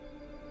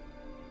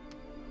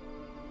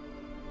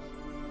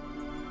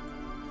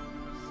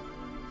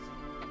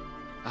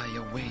I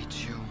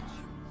await you,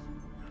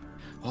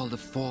 all the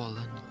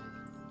fallen,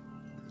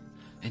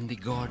 in the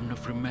garden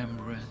of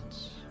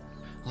remembrance,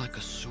 like a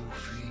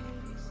Sufi.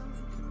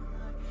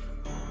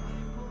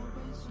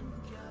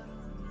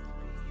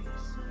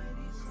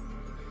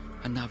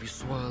 And now you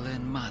swirl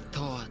in my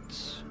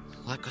thoughts,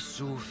 like a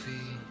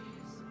Sufi.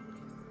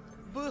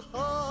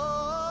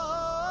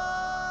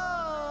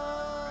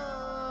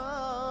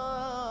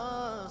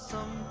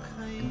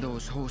 In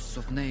those hosts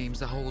of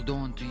names, I hold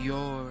on to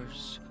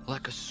yours,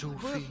 like a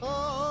Sufi.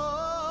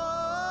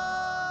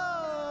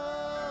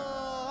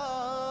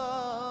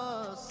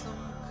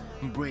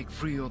 Break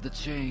free of the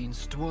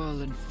chains,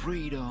 twirl in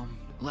freedom,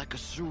 like a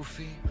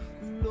Sufi.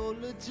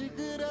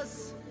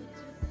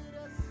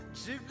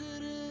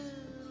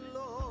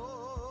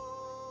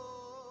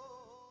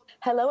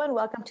 Hello and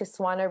welcome to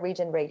Swana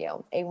Region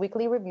Radio, a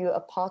weekly review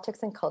of politics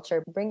and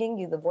culture, bringing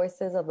you the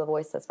voices of the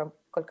voiceless from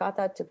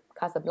Kolkata to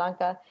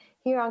Casablanca,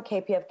 here on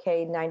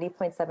KPFK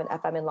 90.7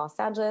 FM in Los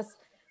Angeles,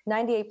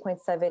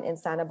 98.7 in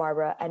Santa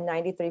Barbara, and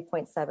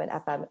 93.7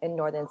 FM in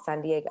northern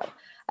San Diego,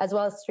 as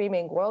well as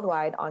streaming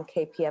worldwide on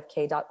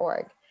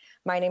kpfk.org.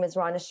 My name is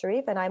Rana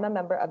Sharif, and I'm a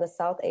member of the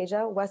South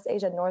Asia, West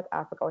Asia, North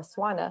Africa, or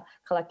SWANA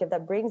collective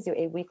that brings you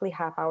a weekly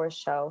half-hour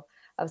show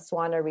of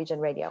Swana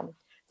Region Radio.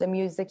 The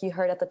music you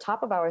heard at the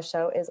top of our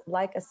show is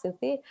Like a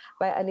Sufi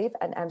by Alif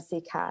and MC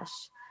Cash.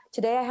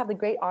 Today, I have the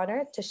great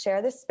honor to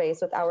share this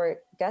space with our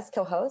guest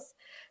co-host,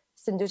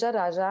 Sindhuja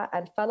Raja,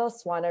 and fellow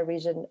Swana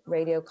Region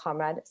Radio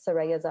comrade,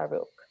 Saraya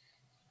Zaruk.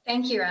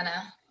 Thank you,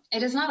 Rana.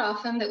 It is not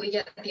often that we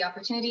get the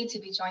opportunity to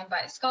be joined by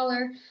a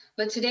scholar,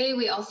 but today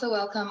we also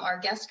welcome our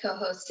guest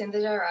co-host,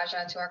 Sindhuja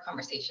Raja, to our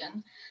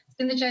conversation.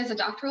 Sindhuja is a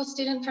doctoral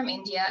student from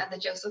India at the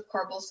Joseph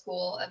Corbel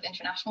School of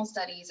International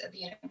Studies at the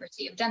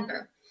University of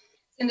Denver.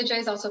 Sindhuja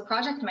is also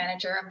project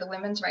manager of the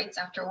Women's Rights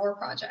After War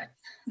project.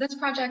 This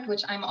project,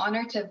 which I'm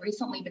honored to have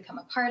recently become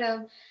a part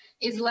of,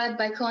 is led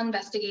by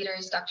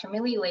co-investigators Dr.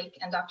 Millie Lake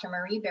and Dr.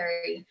 Marie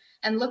Berry,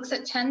 and looks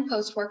at 10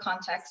 post-war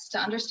contexts to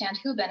understand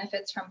who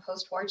benefits from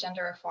post-war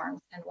gender reforms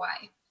and why.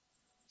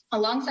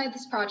 Alongside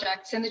this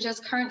project,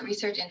 Sindhuja's current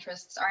research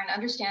interests are in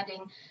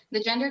understanding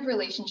the gendered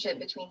relationship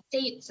between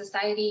state,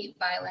 society,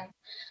 violence,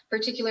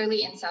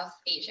 particularly in South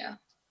Asia.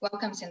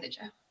 Welcome,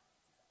 Sindhuja.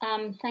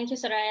 Thank you,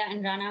 Saraya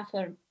and Rana,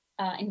 for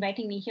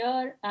inviting me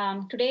here.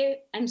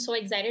 Today, I'm so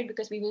excited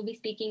because we will be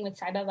speaking with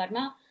Saiba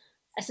Varma,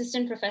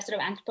 Assistant Professor of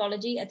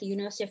Anthropology at the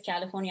University of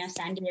California,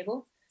 San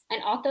Diego,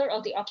 and author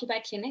of the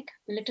Occupied Clinic,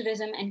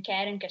 Militarism and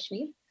Care in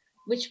Kashmir,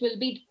 which we'll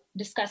be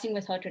discussing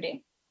with her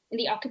today. In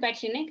the Occupied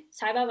Clinic,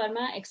 Saiba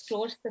Varma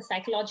explores the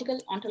psychological,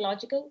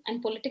 ontological,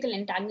 and political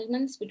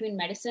entanglements between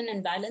medicine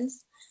and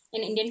violence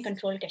in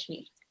Indian-controlled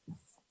Kashmir.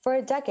 For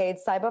a decade,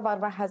 Saiba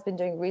Varma has been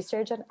doing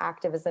research and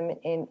activism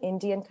in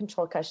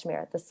Indian-controlled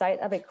Kashmir, the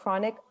site of a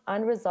chronic,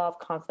 unresolved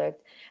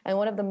conflict and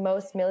one of the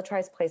most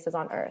militarized places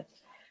on earth.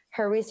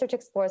 Her research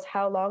explores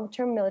how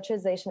long-term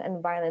militarization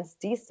and violence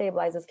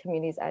destabilizes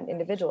communities and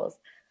individuals,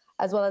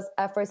 as well as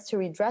efforts to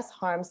redress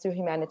harms through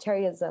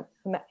humanitarianism,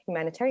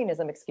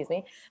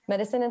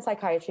 medicine and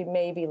psychiatry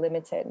may be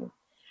limited.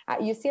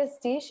 At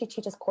UCSD, she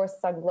teaches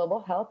courses on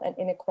global health and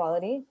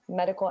inequality,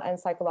 medical and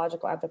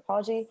psychological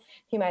anthropology,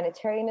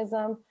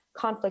 humanitarianism,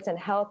 conflict and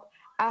health,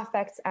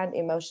 affects, and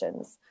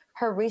emotions.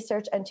 Her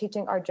research and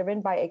teaching are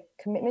driven by a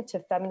commitment to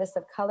feminists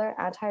of color,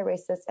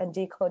 anti-racist, and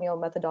decolonial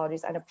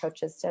methodologies and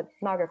approaches to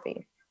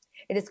ethnography.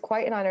 It is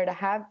quite an honor to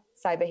have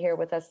Saiba here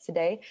with us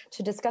today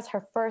to discuss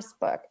her first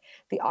book,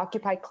 The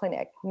Occupied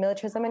Clinic,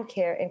 Militarism and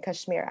Care in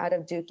Kashmir, out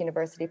of Duke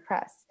University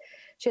Press.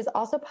 She has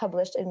also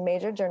published in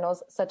major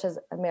journals such as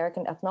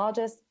American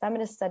Ethnologist,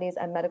 Feminist Studies,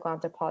 and Medical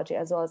Anthropology,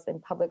 as well as in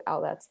public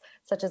outlets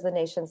such as The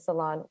Nation,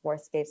 Salon,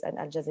 Warscapes, and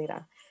Al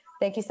Jazeera.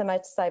 Thank you so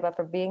much, Saiba,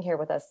 for being here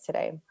with us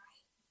today.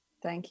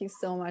 Thank you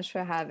so much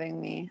for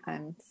having me.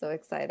 I'm so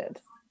excited.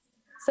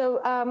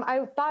 So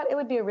I thought it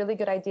would be a really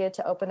good idea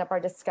to open up our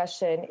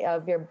discussion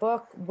of your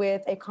book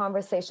with a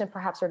conversation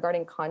perhaps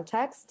regarding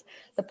context.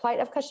 The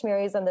plight of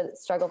Kashmiris and the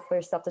struggle for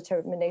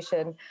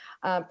self-determination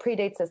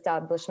predates the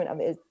establishment of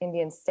the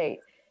Indian state.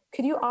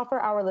 Could you offer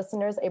our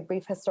listeners a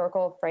brief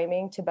historical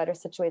framing to better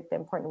situate the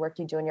important work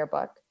you do in your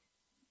book?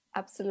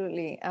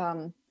 Absolutely.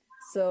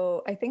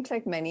 So I think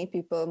like many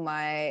people,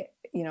 my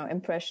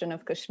impression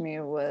of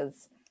Kashmir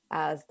was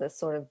as this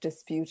sort of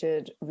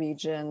disputed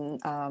region,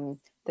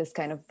 this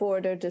kind of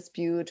border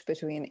dispute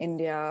between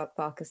India,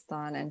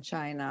 Pakistan, and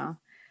China.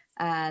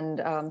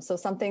 And so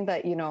something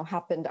that,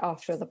 happened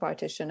after the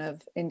partition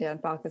of India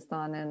and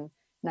Pakistan in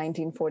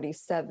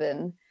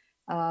 1947,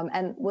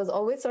 and was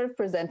always sort of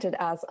presented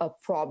as a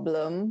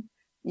problem,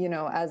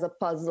 as a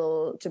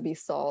puzzle to be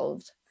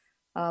solved.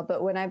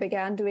 But when I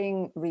began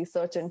doing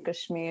research in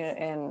Kashmir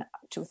in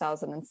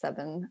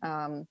 2007,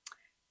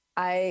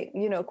 I,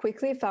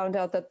 quickly found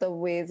out that the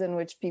ways in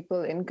which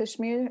people in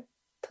Kashmir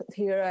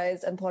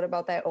theorized and thought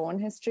about their own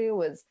history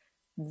was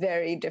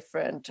very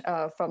different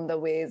from the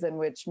ways in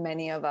which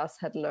many of us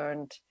had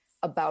learned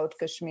about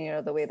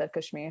Kashmir, the way that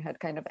Kashmir had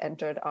kind of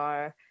entered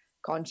our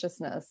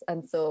consciousness.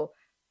 And so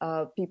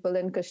people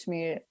in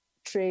Kashmir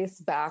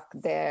trace back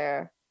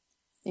their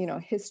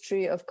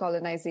history of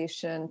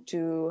colonization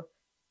to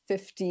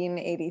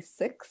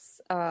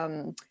 1586,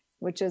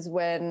 which is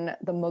when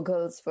the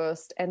Mughals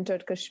first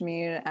entered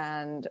Kashmir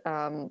and,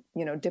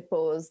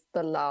 deposed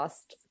the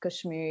last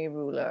Kashmiri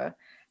ruler.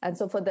 And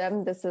so for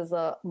them, this is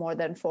a more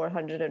than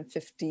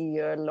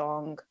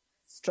 450-year-long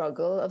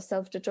struggle of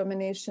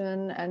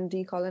self-determination and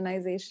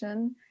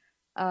decolonization.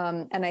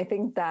 And I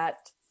think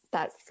that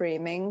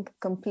framing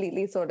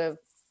completely sort of,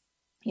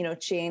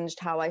 changed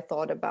how I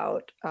thought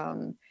about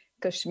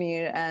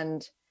Kashmir.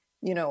 And,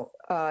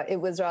 it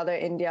was rather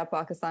India,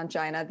 Pakistan,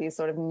 China, these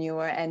sort of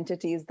newer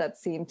entities that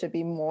seem to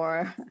be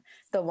more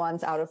the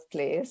ones out of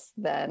place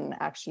than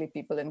actually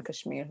people in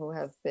Kashmir who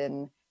have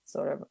been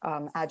sort of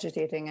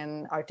agitating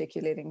and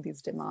articulating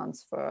these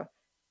demands for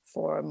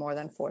more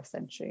than 4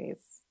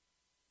 centuries.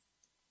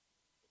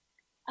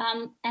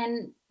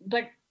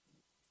 But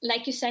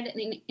like you said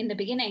in the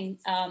beginning,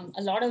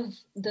 a lot of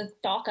the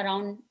talk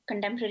around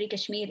contemporary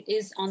Kashmir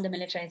is on the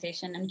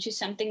militarization, and which is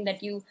something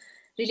that you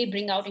really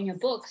bring out in your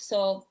book.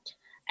 So,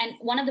 and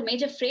one of the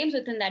major frames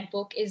within that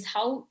book is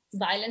how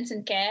violence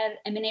and care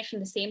emanate from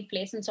the same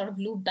place and sort of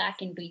loop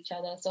back into each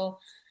other. So,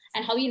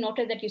 and how you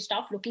noted that you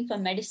stopped looking for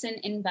medicine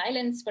in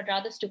violence, but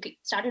rather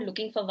started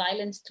looking for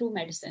violence through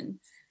medicine.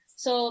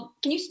 So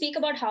can you speak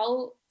about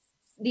how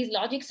these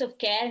logics of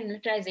care and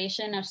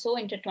militarization are so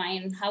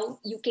intertwined, how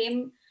you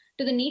came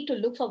to the need to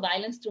look for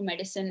violence through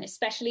medicine,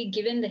 especially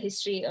given the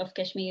history of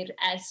Kashmir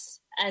as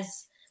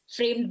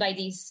framed by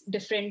these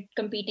different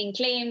competing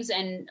claims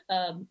and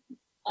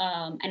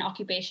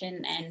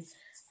occupation, and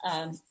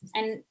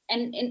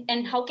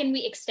how can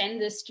we extend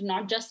this to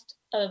not just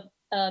a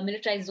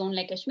militarized zone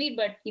like Kashmir,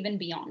 but even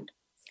beyond?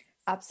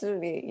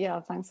 Absolutely. Yeah,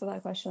 thanks for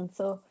that question.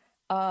 So,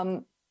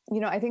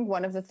 I think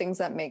one of the things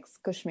that makes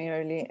Kashmir a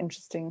really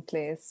interesting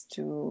place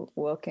to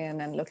work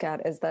in and look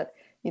at is that,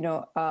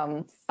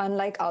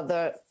 unlike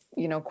other,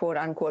 quote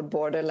unquote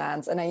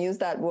borderlands, and I use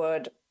that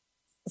word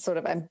sort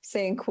of, I'm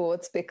saying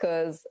quotes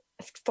because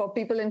for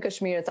people in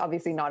Kashmir, it's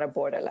obviously not a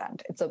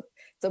borderland. It's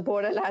a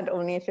borderland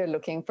only if you're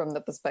looking from the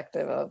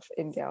perspective of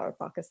India or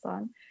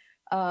Pakistan.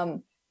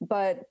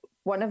 But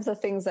one of the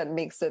things that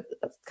makes it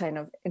kind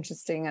of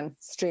interesting and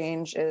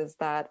strange is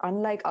that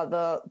unlike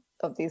other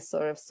of these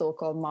sort of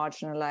so-called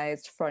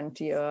marginalized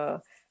frontier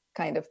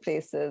kind of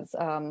places,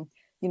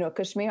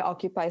 Kashmir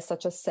occupies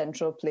such a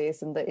central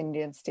place in the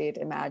Indian state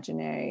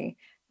imaginary.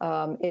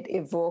 It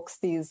evokes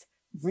these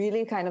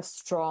really kind of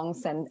strong,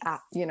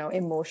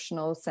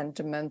 emotional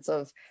sentiments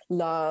of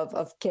love,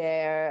 of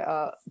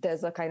care.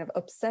 There's a kind of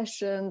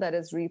obsession that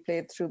is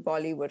replayed through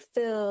Bollywood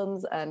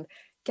films and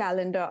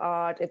calendar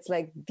art. It's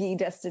like the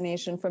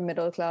destination for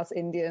middle-class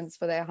Indians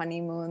for their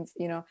honeymoons,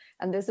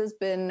 and this has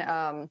been,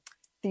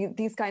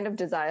 these kind of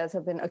desires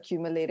have been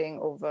accumulating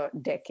over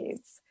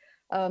decades.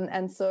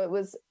 And so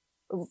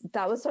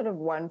that was sort of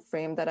one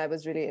frame that I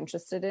was really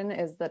interested in,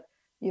 is that,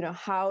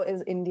 how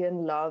is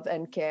Indian love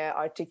and care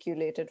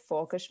articulated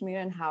for Kashmir,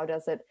 and how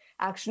does it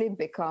actually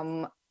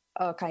become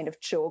a kind of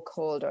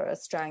chokehold or a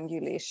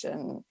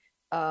strangulation,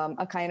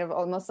 a kind of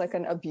almost like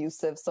an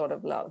abusive sort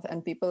of love.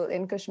 And people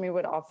in Kashmir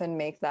would often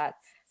make that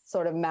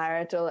sort of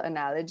marital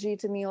analogy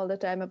to me all the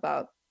time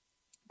about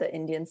the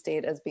Indian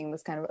state as being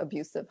this kind of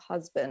abusive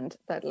husband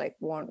that like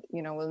won't,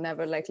 will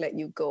never like let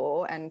you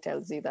go and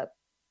tells you that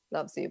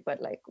loves you,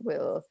 but like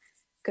will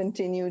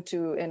continue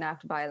to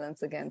enact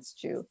violence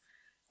against you.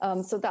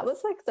 So that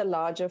was like the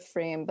larger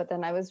frame. But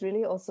then I was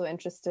really also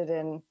interested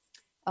in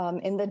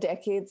the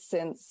decades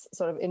since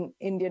sort of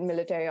Indian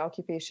military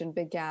occupation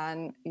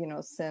began,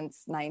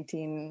 since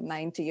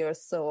 1990 or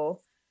so,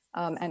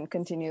 and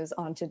continues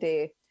on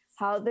today,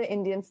 how the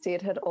Indian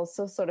state had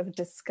also sort of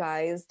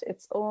disguised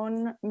its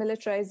own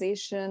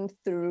militarization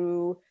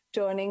through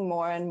turning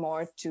more and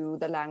more to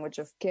the language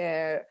of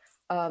care,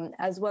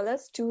 as well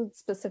as to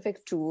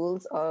specific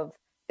tools of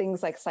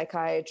things like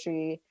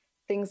psychiatry,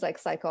 things like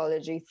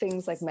psychology,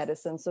 things like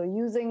medicine. So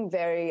using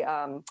very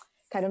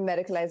kind of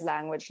medicalized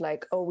language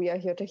like, oh, we are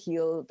here to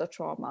heal the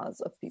traumas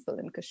of people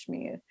in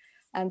Kashmir.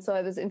 And so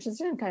I was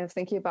interested in kind of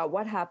thinking about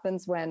what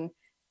happens when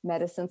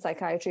medicine,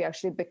 psychiatry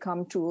actually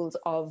become tools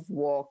of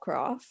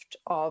warcraft,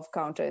 of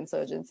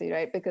counterinsurgency,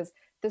 right? Because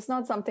this is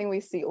not something we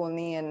see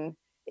only in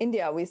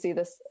India. We see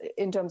this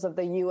in terms of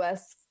the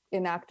US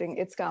enacting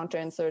its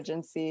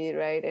counterinsurgency,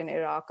 right? In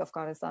Iraq,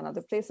 Afghanistan,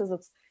 other places.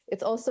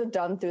 It's also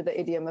done through the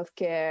idiom of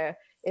care.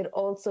 It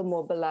also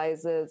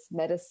mobilizes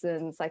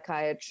medicine,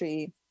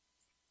 psychiatry,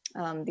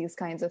 these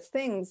kinds of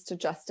things to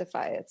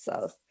justify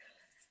itself.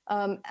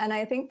 And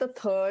I think the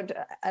third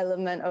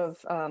element of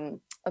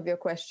your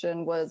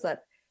question was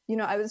that,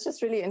 I was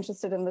just really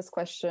interested in this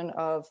question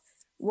of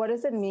what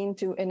does it mean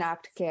to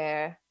enact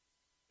care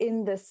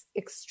in this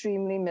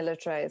extremely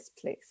militarized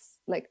place?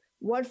 Like,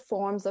 what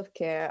forms of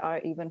care are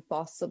even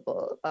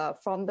possible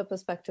from the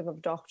perspective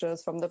of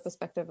doctors, from the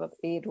perspective of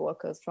aid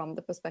workers, from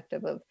the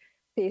perspective of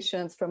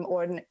patients,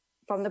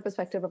 from the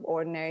perspective of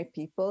ordinary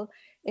people?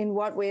 In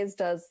what ways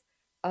does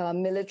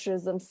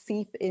militarism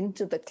seep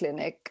into the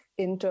clinic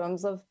in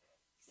terms of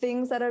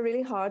things that are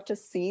really hard to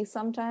see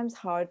sometimes,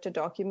 hard to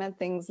document,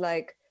 things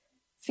like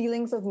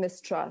feelings of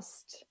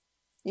mistrust.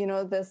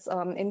 This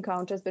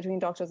encounters between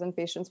doctors and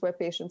patients where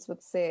patients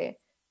would say,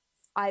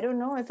 I don't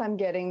know if I'm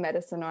getting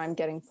medicine or I'm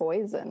getting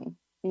poison.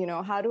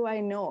 How do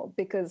I know?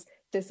 Because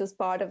this is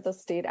part of the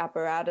state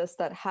apparatus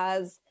that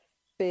has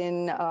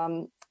been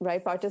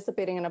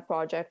participating in a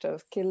project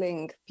of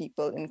killing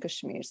people in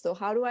Kashmir. So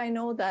how do I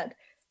know that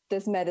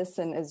this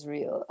medicine is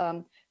real?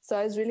 So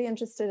I was really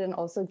interested in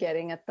also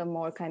getting at the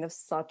more kind of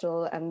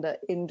subtle and the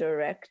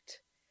indirect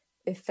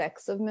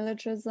effects of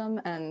militarism.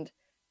 And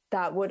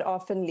that would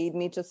often lead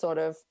me to sort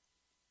of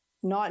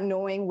not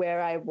knowing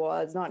where I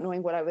was, not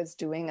knowing what I was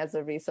doing as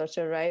a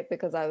researcher, right?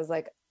 Because I was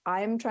like,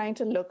 I'm trying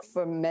to look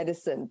for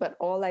medicine, but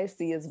all I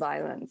see is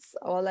violence.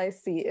 All I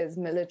see is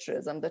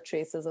militarism, the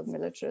traces of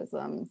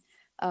militarism.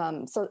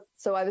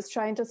 So I was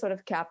trying to sort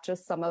of capture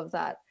some of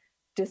that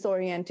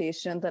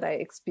disorientation that I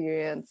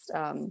experienced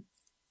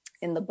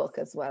in the book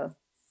as well.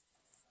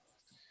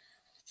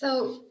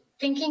 So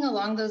thinking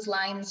along those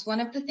lines, one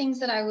of the things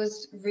that I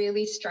was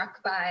really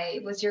struck by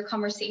was your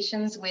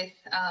conversations with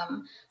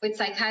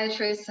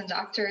psychiatrists and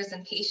doctors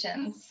and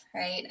patients,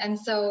 right? And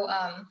so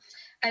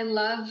I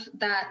love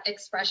that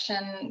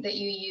expression that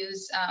you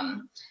use,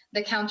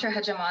 the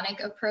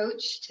counter-hegemonic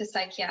approach to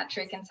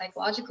psychiatric and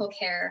psychological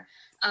care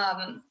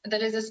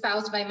that is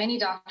espoused by many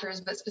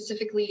doctors, but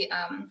specifically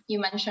you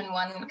mentioned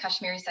one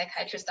Kashmiri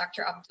psychiatrist,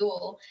 Dr.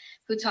 Abdul,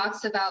 who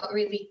talks about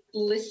really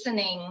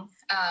listening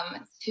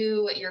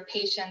to your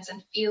patients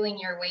and feeling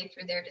your way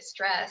through their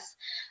distress.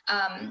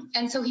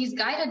 And so he's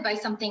guided by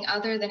something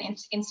other than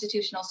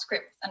institutional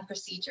scripts and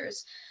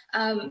procedures.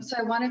 So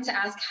I wanted to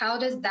ask, how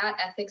does that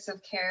ethics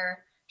of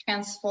care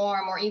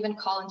transform or even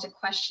call into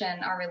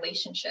question our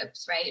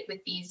relationships, right, with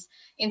these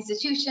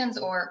institutions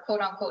or quote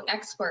unquote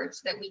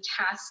experts that we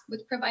task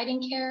with providing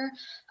care,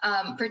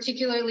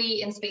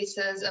 particularly in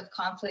spaces of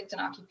conflict and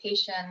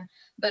occupation,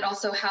 but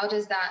also how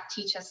does that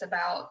teach us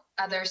about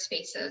other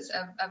spaces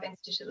of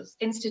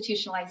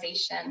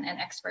institutionalization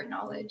and expert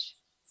knowledge?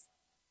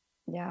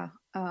 Yeah,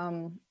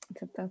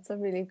 that's a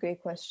really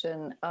great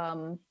question.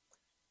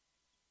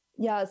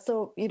 Yeah,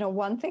 so,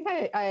 one thing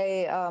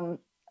I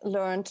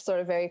learned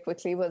sort of very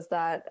quickly was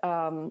that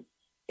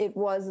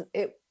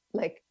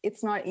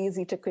it's not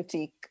easy to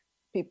critique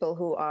people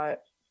who are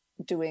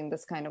doing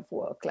this kind of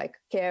work. Like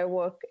care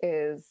work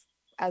is,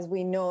 as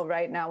we know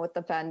right now with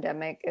the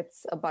pandemic,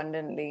 it's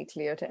abundantly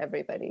clear to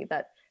everybody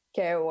that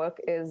care work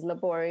is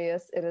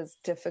laborious, it is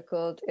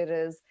difficult, it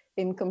is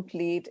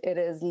incomplete, it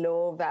is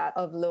low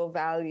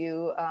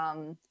value.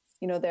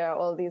 There are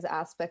all these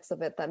aspects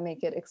of it that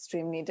make it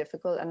extremely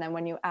difficult. And then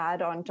when you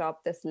add on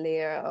top this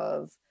layer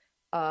of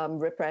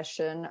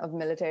repression, of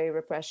military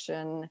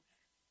repression,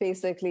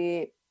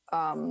 basically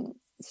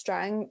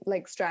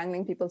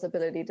strangling people's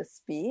ability to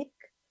speak,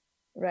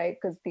 right?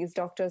 Because these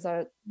doctors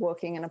are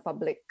working in a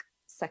public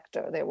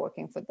sector. They're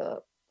working for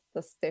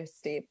their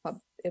state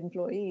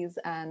employees.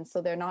 And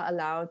so they're not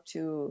allowed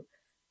to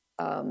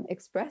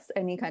express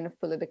any kind of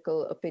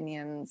political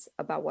opinions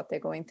about what they're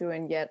going through.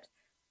 And yet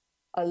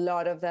a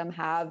lot of them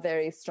have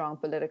very strong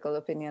political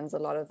opinions. A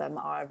lot of them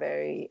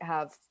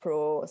have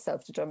pro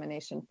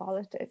self-determination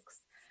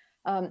politics.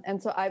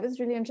 And so I was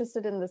really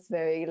interested in this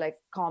very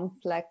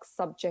complex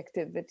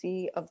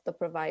subjectivity of the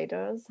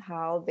providers,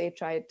 how they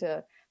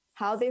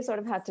sort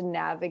of had to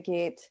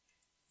navigate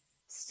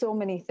so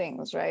many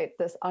things, right?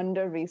 This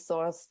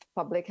under-resourced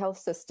public health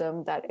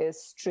system that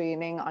is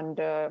straining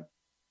under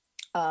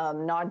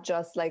not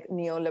just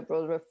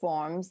neoliberal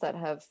reforms that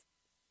have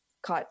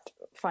cut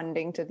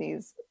funding to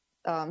these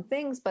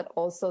things, but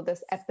also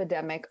this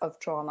epidemic of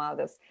trauma,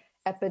 this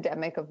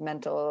epidemic of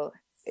mental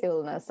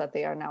illness that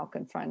they are now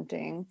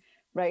confronting,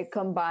 right?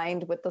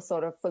 Combined with the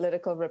sort of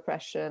political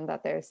repression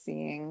that they're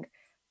seeing,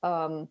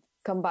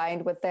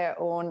 combined with their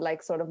own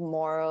sort of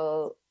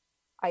moral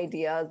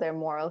ideas, their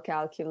moral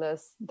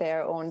calculus,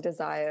 their own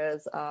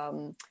desires.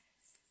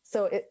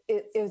 So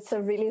it's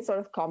a really sort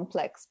of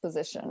complex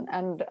position.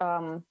 And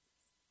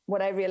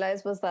what I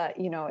realized was that,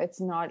 it's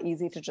not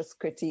easy to just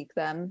critique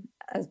them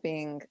as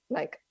being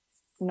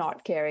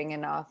not caring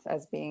enough,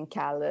 as being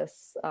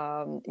callous,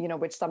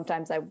 which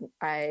sometimes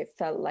I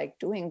felt like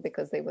doing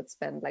because they would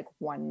spend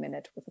 1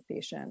 minute with a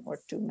patient or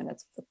 2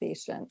 minutes with a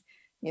patient,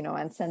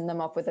 and send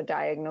them off with a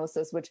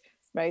diagnosis, which,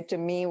 right, to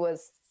me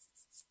was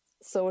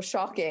so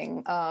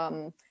shocking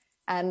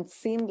and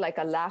seemed like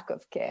a lack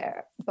of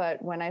care.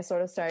 But when I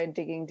sort of started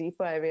digging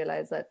deeper, I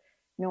realized that,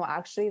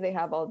 actually they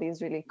have all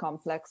these really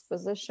complex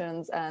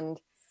positions.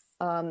 And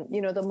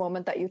the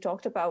moment that you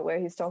talked about where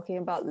he's talking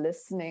about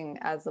listening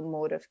as a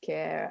mode of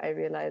care, I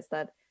realized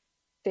that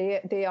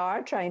they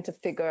are trying to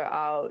figure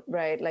out,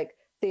 right?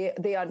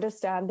 They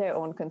understand their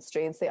own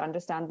constraints. They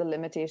understand the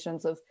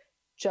limitations of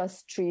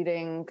just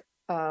treating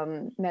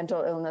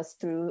mental illness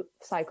through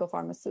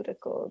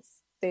psychopharmaceuticals.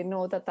 They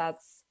know that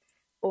that's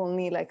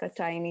only a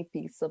tiny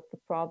piece of the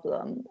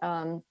problem.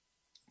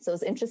 So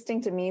it's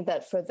interesting to me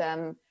that for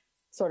them,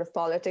 sort of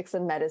politics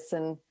and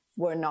medicine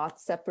were not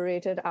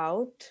separated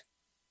out.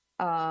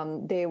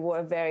 They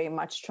were very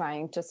much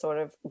trying to sort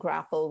of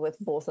grapple with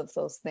both of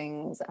those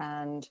things.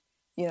 And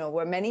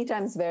were many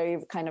times very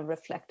kind of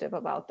reflective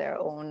about their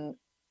own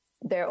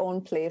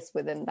place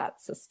within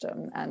that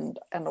system, and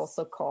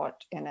also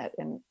caught in it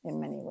in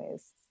many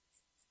ways.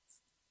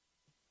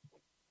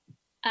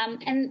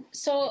 And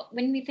so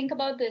when we think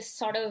about this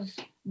sort of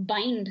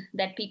bind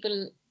that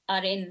people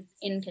are in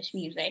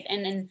Kashmir, right,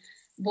 and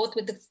both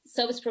with the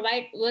both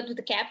with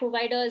the care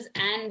providers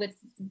and with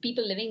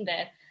people living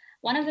there,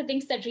 one of the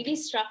things that really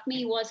struck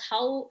me was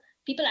how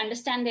people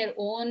understand their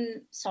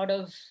own sort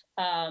of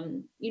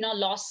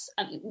loss,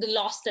 the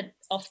loss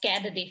of care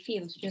that they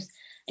feel,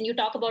 and you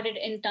talk about it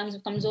in terms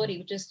of kamzori,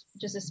 which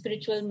is a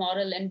spiritual,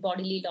 moral, and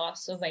bodily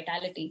loss of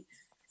vitality.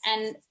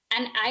 And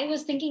I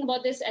was thinking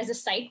about this as a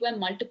site where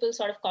multiple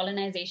sort of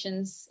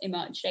colonizations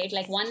emerged, right?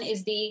 Like one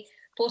is the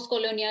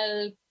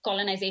post-colonial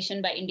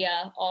colonization by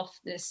India of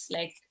this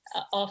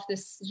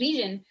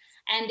region.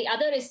 And the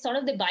other is sort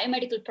of the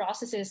biomedical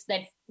processes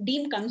that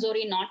deem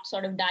kamzori not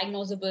sort of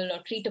diagnosable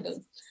or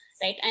treatable,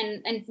 right?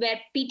 And where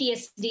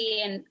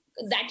PTSD and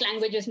that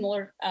language is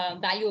more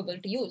valuable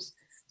to use.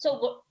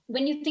 So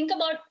when you think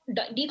about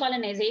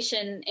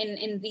decolonization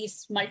in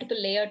these multiple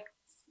layered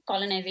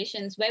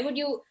colonizations, where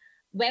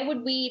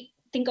would we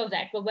think of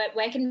that?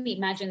 Where can we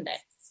imagine that?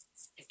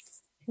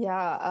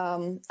 Yeah,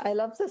 I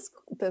love this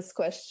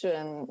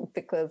question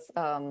because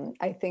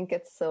I think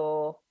it's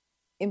so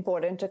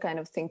important to kind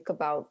of think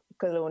about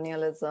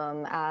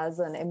colonialism as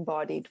an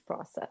embodied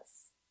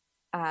process,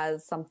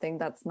 as something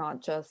that's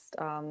not just,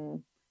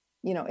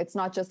 it's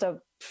not just a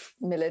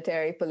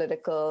military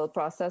political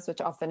process,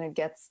 which often it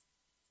gets,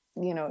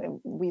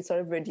 we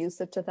sort of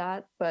reduce it to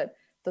that, but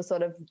the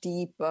sort of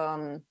deep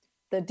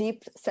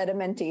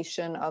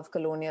sedimentation of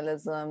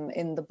colonialism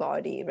in the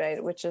body,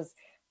 right? Which is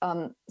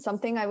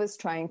something I was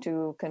trying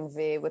to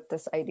convey with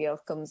this idea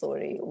of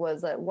kamzori,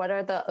 was that what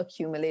are the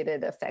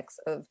accumulated effects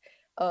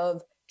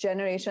of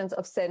generations,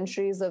 of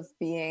centuries of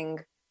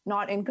being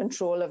not in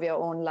control of your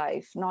own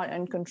life, not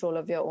in control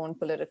of your own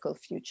political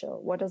future?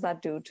 What does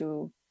that do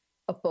to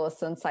a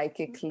person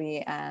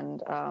psychically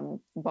and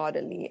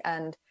bodily?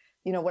 And,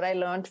 what I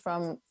learned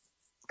from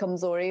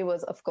kamzori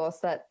was, of course,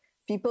 that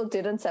people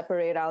didn't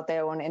separate out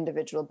their own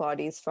individual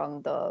bodies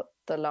from the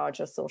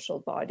larger social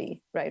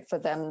body, right? For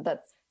them,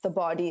 that the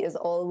body is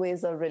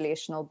always a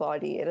relational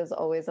body. It is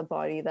always a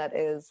body that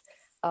is,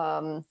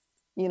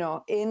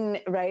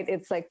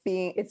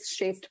 it's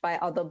shaped by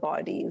other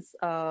bodies.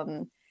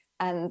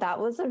 And that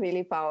was a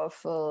really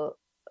powerful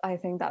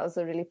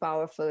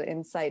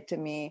insight to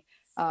me.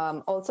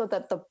 Also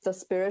that the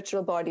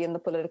spiritual body and the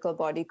political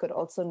body could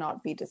also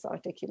not be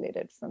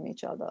disarticulated from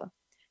each other.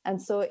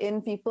 And so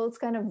in people's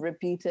kind of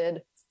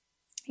repeated,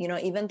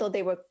 even though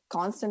they were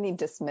constantly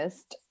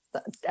dismissed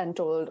and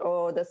told,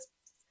 oh, this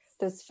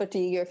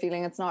fatigue you're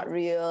feeling, it's not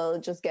real,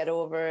 just get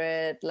over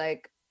it,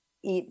 like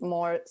eat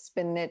more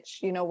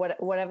spinach,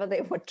 whatever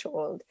they were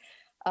told,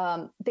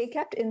 they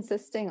kept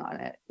insisting on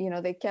it.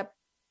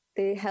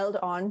 They held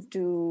on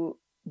to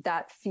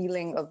that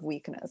feeling of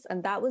weakness.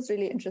 And that was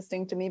really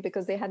interesting to me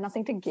because they had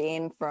nothing to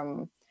gain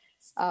from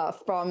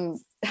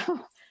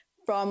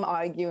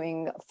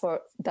arguing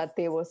for that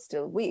they were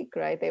still weak,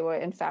 right? They were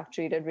in fact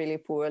treated really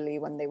poorly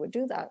when they would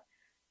do that.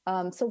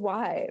 So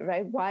why,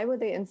 right? Why were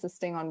they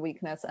insisting on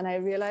weakness? And I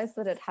realized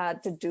that it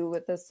had to do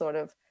with this sort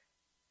of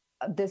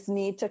this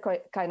need to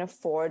kind of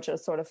forge a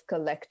sort of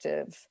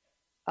collective,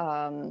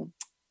 like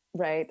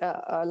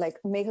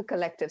make a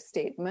collective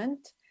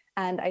statement.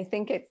 And I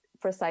think it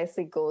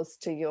precisely goes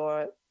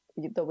to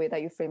the way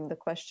that you framed the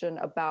question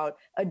about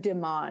a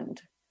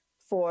demand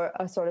for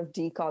a sort of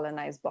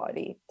decolonized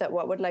body, that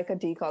what would like a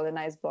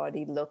decolonized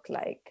body look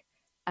like?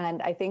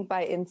 And I think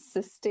by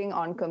insisting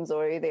on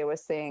kamzori, they were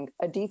saying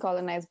a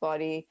decolonized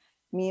body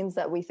means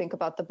that we think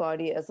about the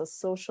body as a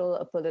social,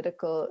 a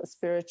political, a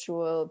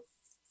spiritual,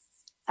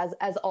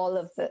 as all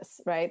of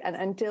this, right? And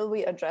until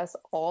we address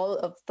all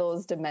of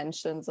those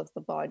dimensions of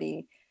the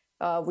body,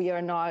 we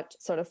are not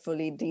sort of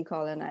fully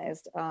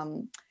decolonized.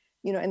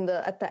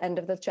 At the end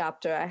of the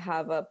chapter, I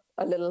have a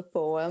little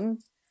poem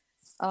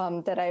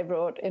that I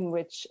wrote in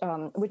which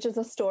is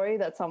a story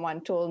that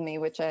someone told me,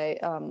 which I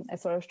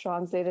sort of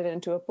translated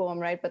into a poem,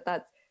 right? But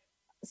that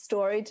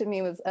story to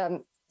me was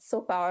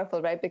so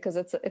powerful, right? Because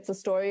it's a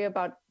story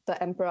about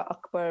the Emperor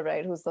Akbar,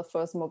 right? Who's the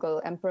first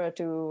Mughal emperor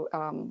to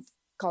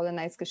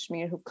colonize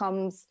Kashmir, who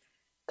comes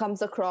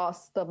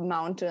across the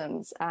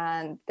mountains,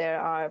 and there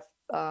are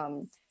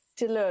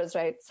tillers,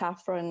 right?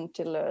 Saffron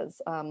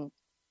tillers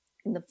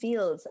in the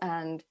fields,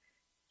 and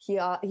he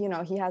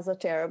has a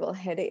terrible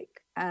headache,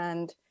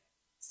 and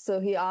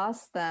so he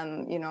asked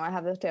them, I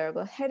have a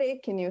terrible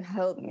headache. Can you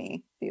help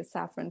me? These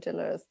saffron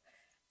tillers.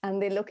 And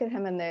they look at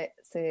him and they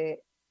say,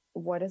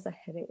 what is a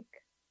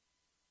headache?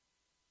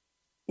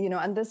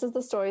 And this is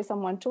the story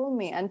someone told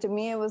me. And to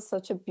me, it was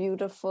such a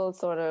beautiful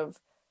sort of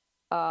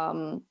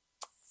an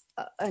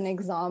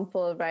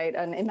example, right?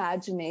 An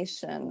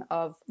imagination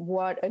of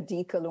what a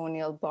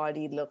decolonial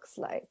body looks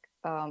like.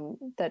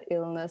 That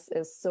illness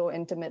is so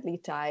intimately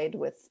tied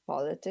with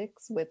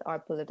politics, with our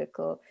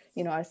political,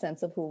 our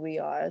sense of who we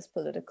are as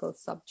political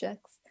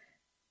subjects.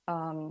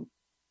 And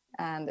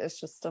it's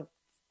just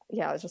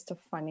yeah, just a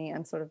funny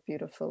and sort of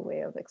beautiful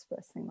way of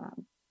expressing that.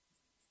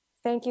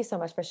 Thank you so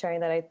much for sharing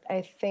that.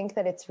 I think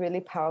that it's really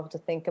powerful to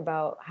think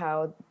about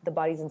how the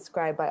body's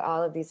inscribed by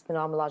all of these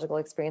phenomenological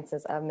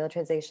experiences of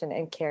militarization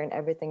and care and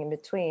everything in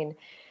between.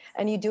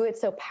 And you do it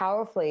so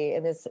powerfully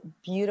in this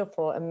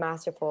beautiful and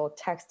masterful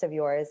text of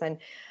yours. And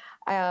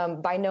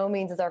by no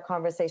means is our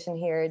conversation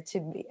here to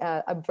be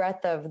a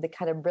breadth of the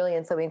kind of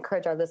brilliance that we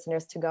encourage our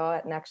listeners to go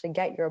out and actually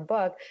get your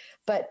book.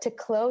 But to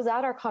close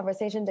out our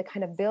conversation, to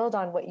kind of build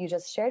on what you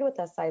just shared with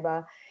us,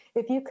 Saiba,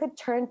 if you could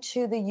turn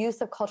to the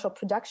use of cultural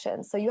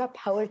production. So you have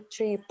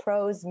poetry,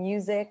 prose,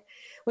 music,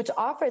 which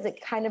offers, it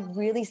kind of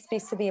really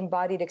speaks to the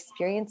embodied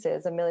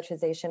experiences of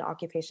militarization,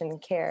 occupation,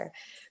 and care.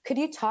 Could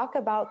you talk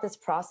about this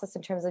process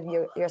in terms of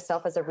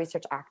yourself as a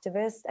research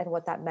activist and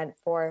what that meant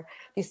for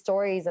these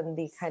stories and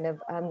the kind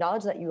of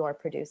knowledge that you are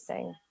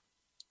producing?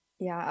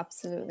 Yeah,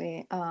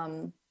 absolutely.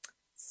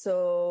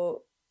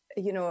 So,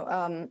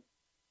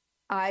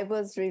 I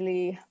was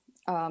really...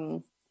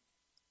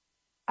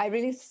 I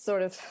really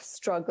sort of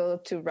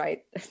struggled to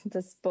write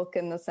this book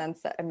in the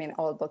sense that, I mean,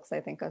 all books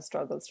I think are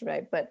struggles to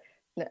write, but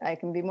I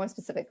can be more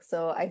specific.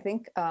 So I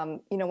think,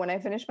 when I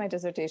finished my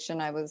dissertation,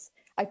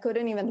 I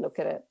couldn't even look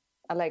at it.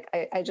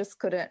 I just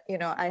couldn't,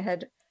 I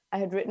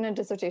had written a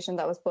dissertation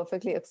that was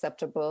perfectly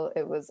acceptable.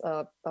 It was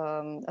a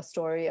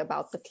story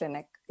about the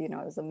clinic, it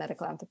was a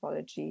medical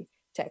anthropology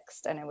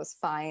text, and it was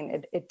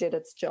fine. It did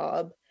its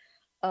job.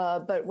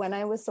 But when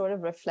I was sort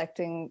of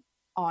reflecting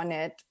on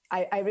it,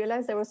 I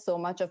realized there was so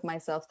much of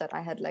myself that I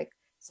had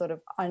sort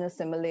of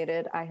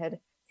unassimilated. I had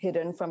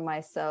hidden from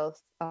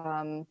myself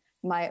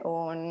my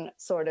own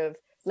sort of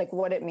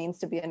what it means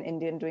to be an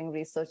Indian doing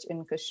research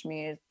in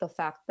Kashmir. The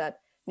fact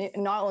that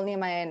not only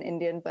am I an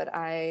Indian, but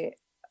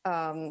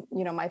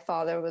my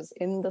father was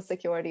in the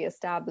security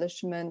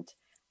establishment.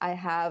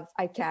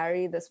 I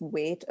carry this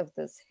weight of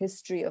this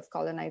history of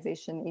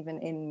colonization even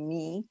in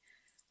me.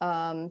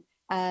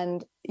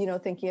 And,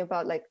 thinking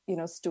about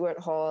Stuart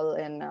Hall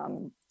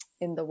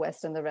in the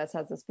West and the Rest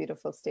has this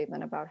beautiful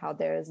statement about how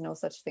there is no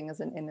such thing as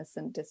an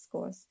innocent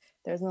discourse.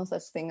 There's no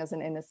such thing as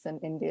an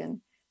innocent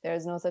Indian. There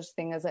is no such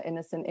thing as an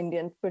innocent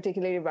Indian,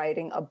 particularly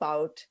writing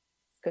about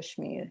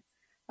Kashmir.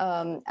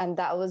 And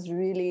that was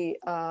really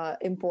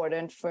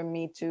important for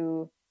me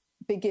to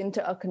begin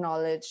to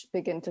acknowledge,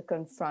 begin to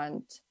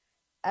confront,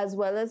 as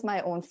well as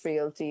my own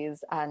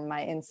frailties and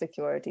my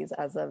insecurities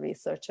as a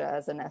researcher,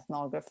 as an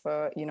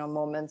ethnographer,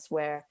 moments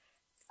where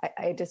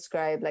I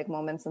describe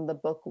moments in the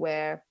book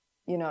where,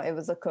 it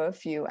was a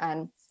curfew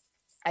and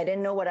I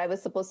didn't know what I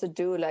was supposed to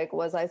do.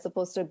 Was I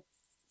supposed to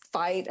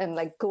fight and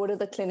go to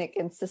the clinic,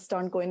 insist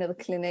on going to the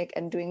clinic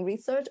and doing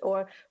research?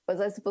 Or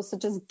was I supposed to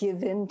just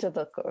give in to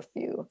the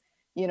curfew,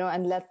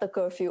 and let the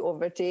curfew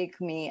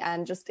overtake me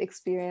and just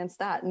experience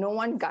that? No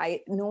one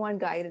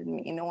guided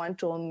me. No one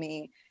told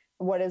me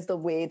what is the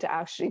way to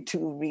actually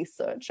do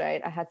research,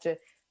 right? I had to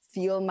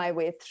feel my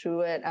way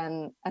through it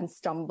and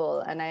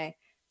stumble. And I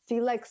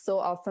feel like so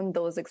often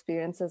those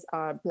experiences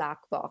are black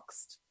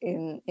boxed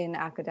in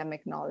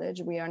academic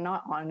knowledge. We are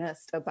not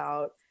honest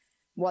about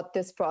what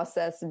this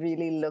process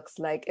really looks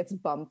like. It's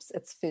bumps,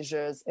 it's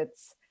fissures,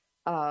 it's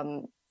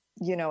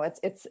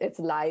it's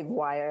live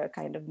wire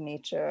kind of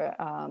nature.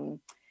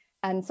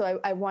 And so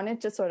I wanted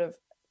to sort of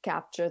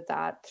capture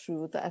that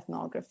through the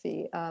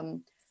ethnography.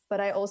 But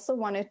I also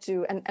wanted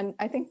to, and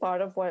I think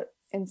part of what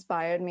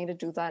inspired me to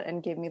do that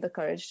and gave me the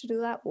courage to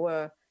do that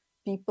were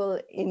people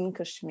in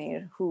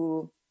Kashmir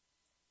who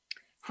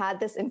had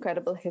this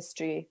incredible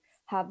history,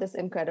 have this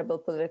incredible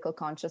political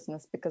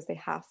consciousness because they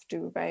have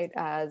to, right?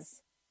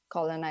 As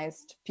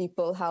colonized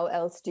people, how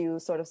else do you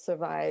sort of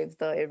survive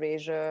the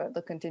erasure,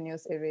 the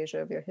continuous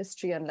erasure of your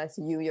history, unless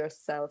you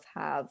yourself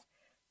have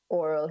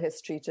oral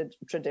history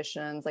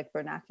traditions, like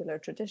vernacular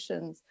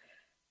traditions?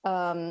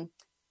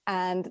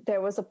 And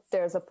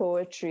there's a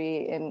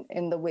poetry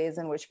in the ways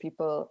in which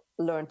people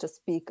learn to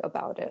speak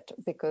about it,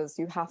 because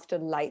you have to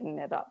lighten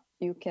it up.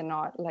 You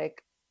cannot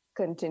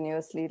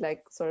continuously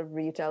sort of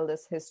retell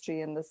this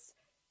history in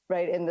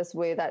this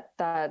way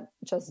that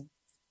just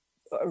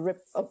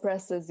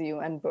oppresses you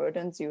and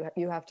burdens you.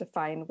 You have to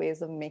find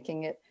ways of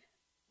making it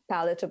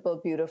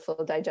palatable,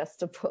 beautiful,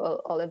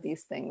 digestible, all of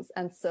these things.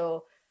 And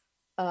so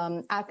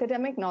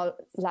academic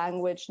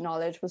language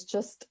knowledge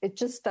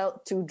just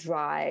felt too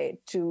dry,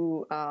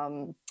 too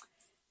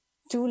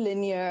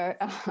linear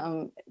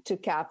to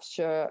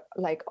capture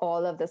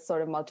all of this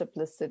sort of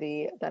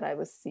multiplicity that I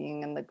was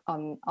seeing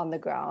on the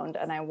ground.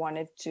 And I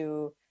wanted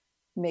to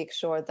make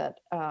sure that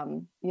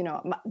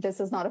this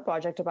is not a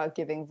project about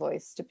giving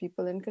voice to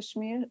people in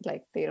Kashmir.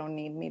 They don't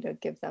need me to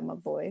give them a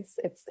voice.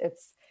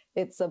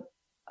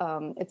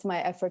 It's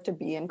my effort to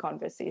be in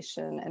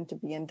conversation and to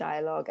be in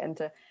dialogue and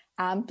to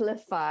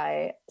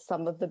amplify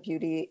some of the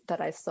beauty that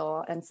I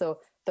saw. And so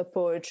the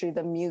poetry,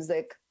 the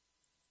music,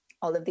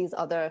 all of these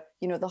other,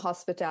 the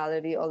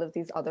hospitality, all of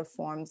these other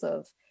forms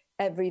of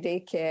everyday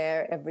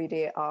care,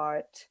 everyday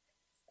art,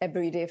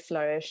 everyday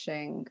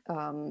flourishing,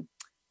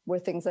 were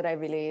things that I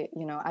really,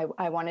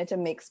 I wanted to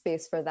make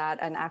space for that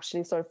and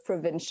actually sort of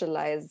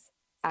provincialize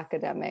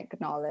academic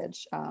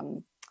knowledge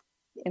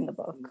in the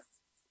book.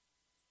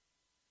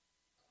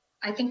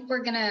 I think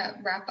we're going to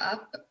wrap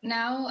up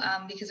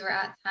now because we're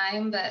at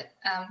time, but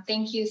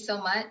thank you so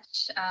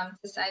much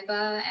to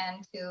Saiba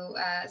and to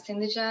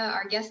Sindhija.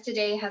 Our guest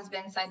today has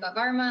been Saiba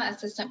Varma,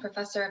 Assistant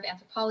Professor of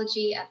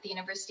Anthropology at the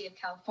University of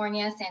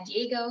California, San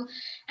Diego,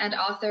 and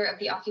author of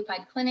The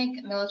Occupied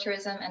Clinic,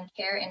 Militarism and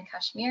Care in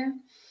Kashmir.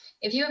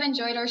 If you have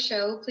enjoyed our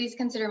show, please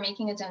consider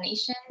making a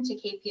donation to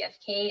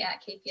KPFK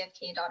at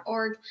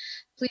kpfk.org.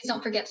 Please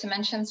don't forget to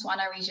mention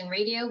Swana Region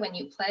Radio when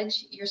you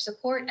pledge. Your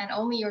support and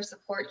only your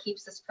support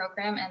keeps this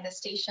program and the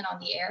station on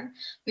the air.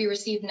 We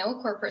receive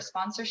no corporate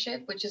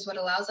sponsorship, which is what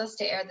allows us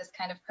to air this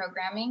kind of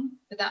programming,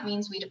 but that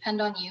means we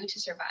depend on you to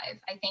survive.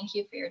 I thank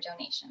you for your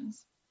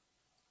donations.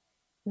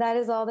 That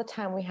is all the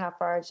time we have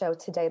for our show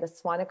today. The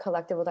Swana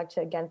Collective would like to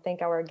again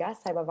thank our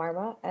guest, Saiba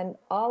Varma, and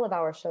all of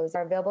our shows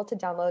are available to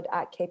download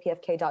at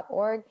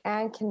kpfk.org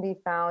and can be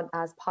found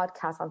as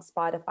podcasts on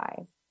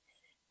Spotify.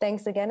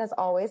 Thanks again, as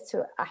always,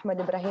 to Ahmed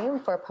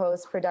Ibrahim for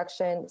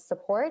post-production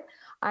support.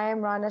 I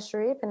am Rana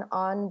Sharif, and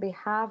on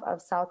behalf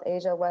of South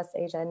Asia, West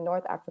Asia, and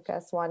North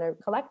Africa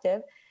Swana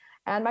Collective,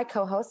 and my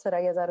co-hosts,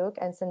 Soraya Zaruk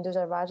and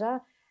Sindhuja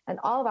Raja, and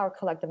all of our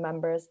collective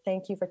members,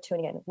 thank you for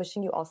tuning in.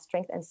 Wishing you all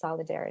strength and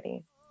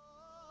solidarity.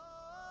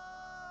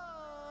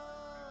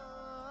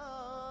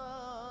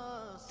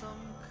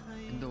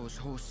 In those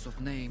hosts of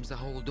names, I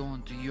hold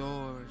on to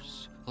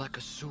yours like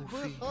a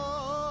Sufi.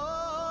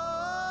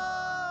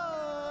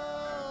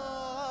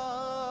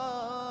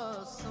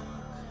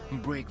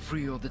 Break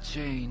free of the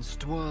chains,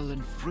 twirl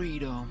in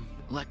freedom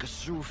like a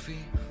Sufi.